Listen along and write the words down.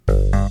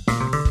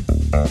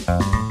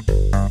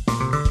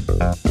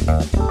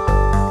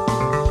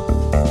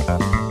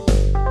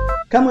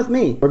Come with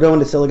me. We're going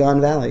to Silicon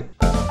Valley.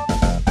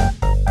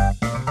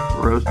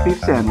 Roast beef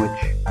sandwich,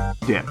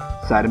 dip,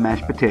 side of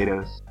mashed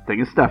potatoes, thing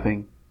of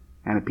stuffing,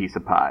 and a piece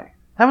of pie.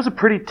 That was a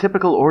pretty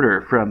typical order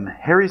from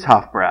Harry's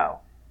Hofbrau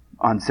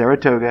on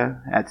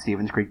Saratoga at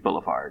Stevens Creek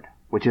Boulevard,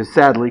 which is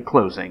sadly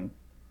closing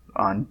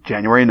on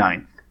January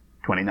 9th,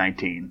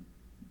 2019,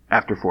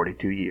 after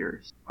 42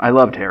 years. I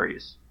loved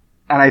Harry's.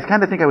 And I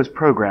kind of think I was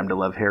programmed to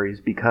love Harry's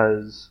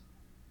because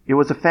it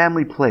was a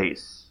family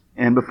place.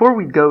 And before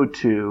we'd go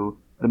to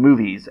the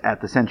movies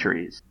at the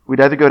Centuries, we'd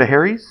either go to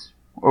Harry's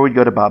or we'd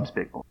go to Bob's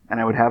Big Boy.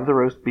 And I would have the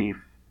roast beef,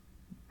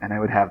 and I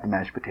would have the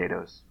mashed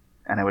potatoes,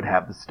 and I would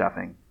have the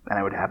stuffing, and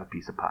I would have a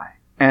piece of pie.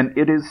 And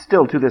it is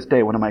still, to this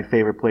day, one of my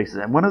favorite places,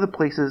 and one of the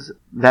places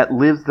that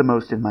lives the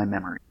most in my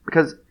memory.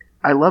 Because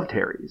I loved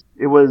Harry's.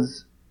 It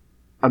was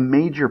a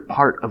major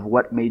part of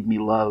what made me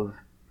love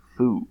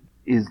food,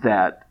 is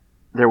that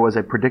there was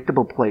a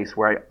predictable place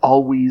where I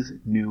always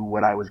knew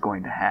what I was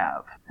going to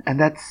have. And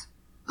that's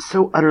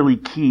so utterly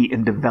key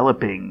in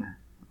developing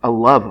a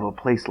love of a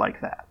place like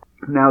that.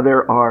 Now,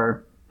 there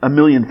are a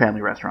million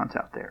family restaurants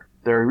out there.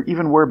 There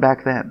even were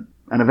back then.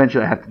 And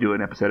eventually I have to do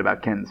an episode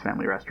about Ken's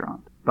Family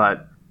Restaurant.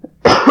 But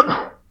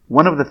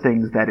one of the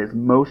things that is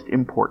most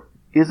important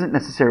isn't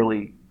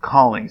necessarily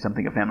calling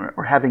something a family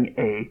or having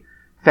a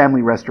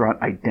family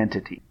restaurant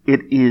identity.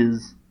 It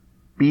is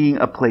being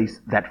a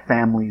place that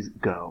families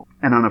go.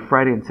 And on a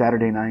Friday and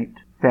Saturday night,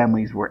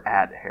 families were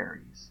at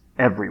Harry's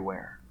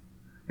everywhere.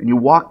 And you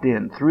walked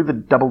in through the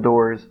double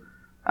doors,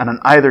 and on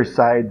either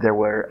side there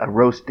were a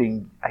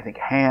roasting, I think,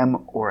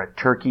 ham or a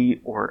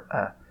turkey or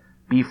a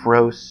beef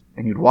roast.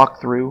 And you'd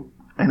walk through,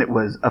 and it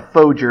was a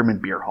faux German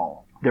beer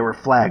hall. There were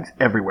flags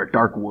everywhere,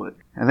 dark wood.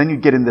 And then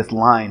you'd get in this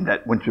line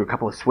that went through a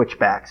couple of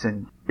switchbacks,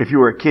 and if you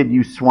were a kid,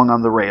 you swung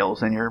on the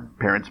rails, and your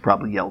parents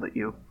probably yelled at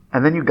you.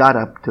 And then you got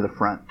up to the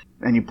front,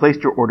 and you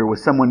placed your order with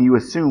someone you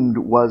assumed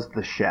was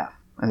the chef.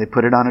 And they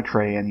put it on a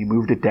tray, and you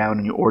moved it down,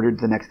 and you ordered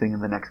the next thing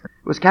and the next thing.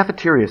 It was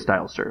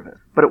cafeteria-style service.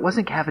 But it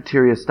wasn't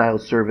cafeteria-style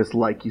service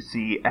like you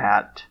see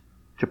at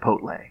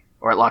Chipotle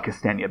or at La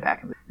Castagna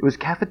back in the day. It was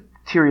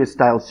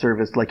cafeteria-style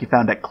service like you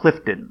found at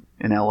Clifton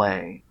in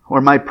L.A.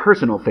 Or my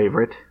personal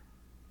favorite,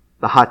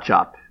 the Hot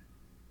Shop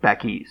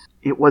back east.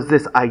 It was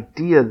this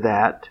idea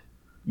that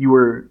you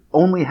were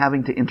only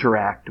having to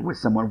interact with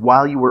someone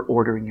while you were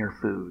ordering your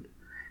food.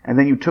 And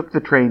then you took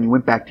the tray and you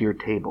went back to your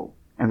table,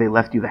 and they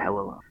left you the hell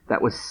alone.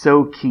 That was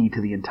so key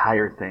to the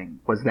entire thing,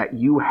 was that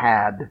you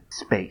had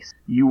space.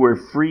 You were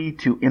free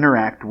to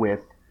interact with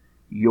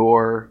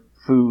your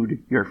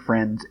food, your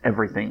friends,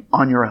 everything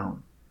on your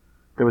own.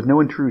 There was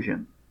no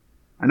intrusion.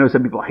 I know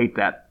some people hate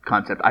that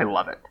concept. I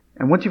love it.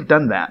 And once you've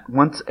done that,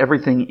 once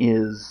everything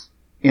is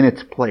in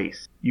its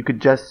place, you could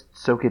just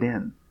soak it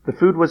in. The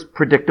food was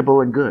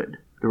predictable and good.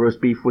 The roast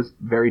beef was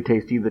very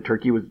tasty. The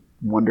turkey was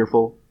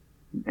wonderful.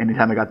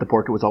 Anytime I got the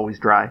pork, it was always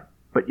dry.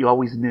 But you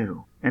always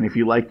knew. And if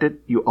you liked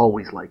it, you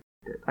always liked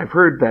it. I've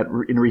heard that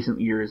in recent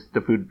years, the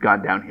food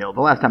gone downhill.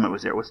 The last time I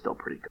was there, it was still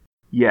pretty good.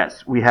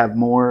 Yes, we have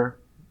more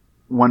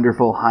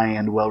wonderful,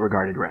 high-end,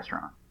 well-regarded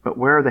restaurants. But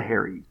where are the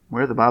Harry's?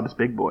 Where are the Bob's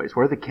Big Boys?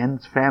 Where are the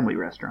Ken's Family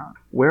Restaurant?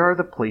 Where are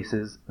the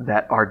places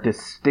that are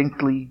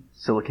distinctly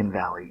Silicon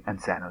Valley and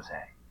San Jose?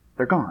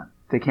 They're gone.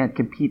 They can't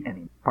compete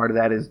anymore. Part of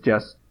that is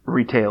just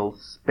retail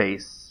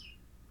space,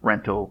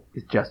 rental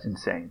is just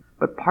insane.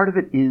 But part of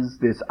it is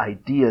this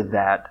idea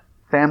that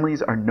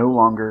families are no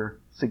longer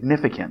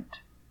significant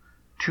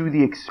to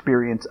the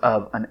experience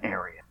of an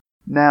area.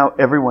 Now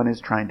everyone is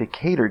trying to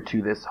cater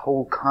to this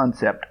whole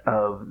concept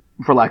of,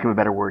 for lack of a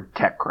better word,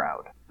 tech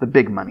crowd. The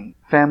big money.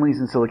 Families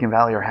in Silicon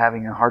Valley are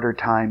having a harder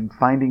time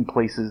finding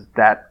places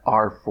that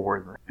are for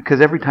them. Because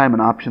every time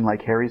an option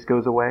like Harry's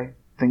goes away,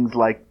 things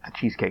like the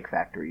Cheesecake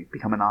Factory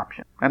become an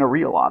option. And a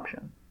real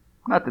option.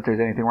 Not that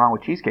there's anything wrong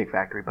with Cheesecake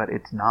Factory, but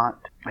it's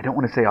not, I don't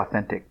want to say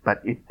authentic,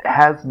 but it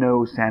has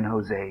no San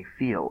Jose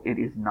feel. It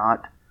is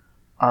not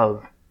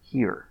of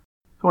here.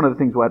 It's one of the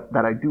things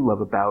that I do love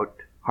about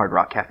Hard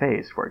Rock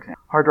Cafes, for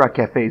example. Hard Rock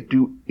Cafes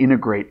do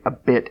integrate a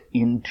bit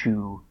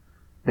into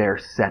their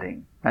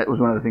setting. That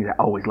was one of the things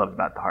I always loved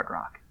about the Hard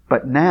Rock.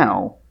 But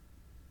now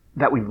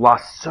that we've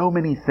lost so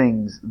many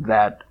things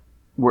that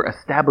were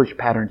established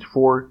patterns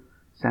for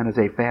San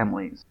Jose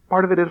families,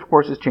 part of it, of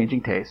course, is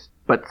changing taste,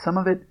 but some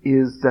of it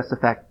is just the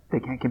fact they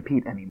can't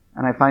compete anymore.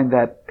 And I find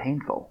that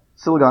painful.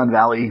 Silicon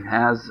Valley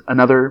has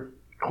another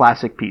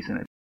classic piece in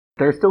it.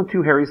 There are still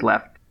 2 Harry's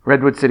left,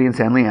 Redwood City and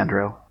San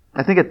Leandro.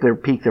 I think at their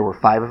peak there were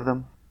 5 of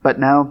them, but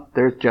now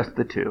there's just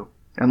the 2.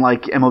 And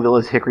like Emil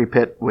Villa's Hickory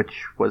Pit,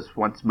 which was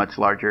once much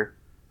larger,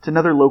 it's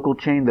another local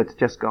chain that's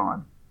just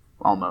gone.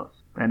 Almost.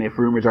 And if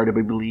rumors are to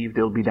be believed,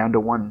 it'll be down to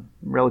 1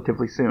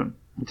 relatively soon.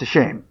 It's a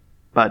shame,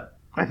 but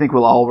I think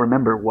we'll all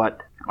remember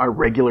what our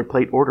regular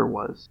plate order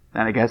was.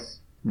 And I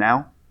guess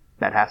now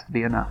that has to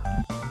be enough.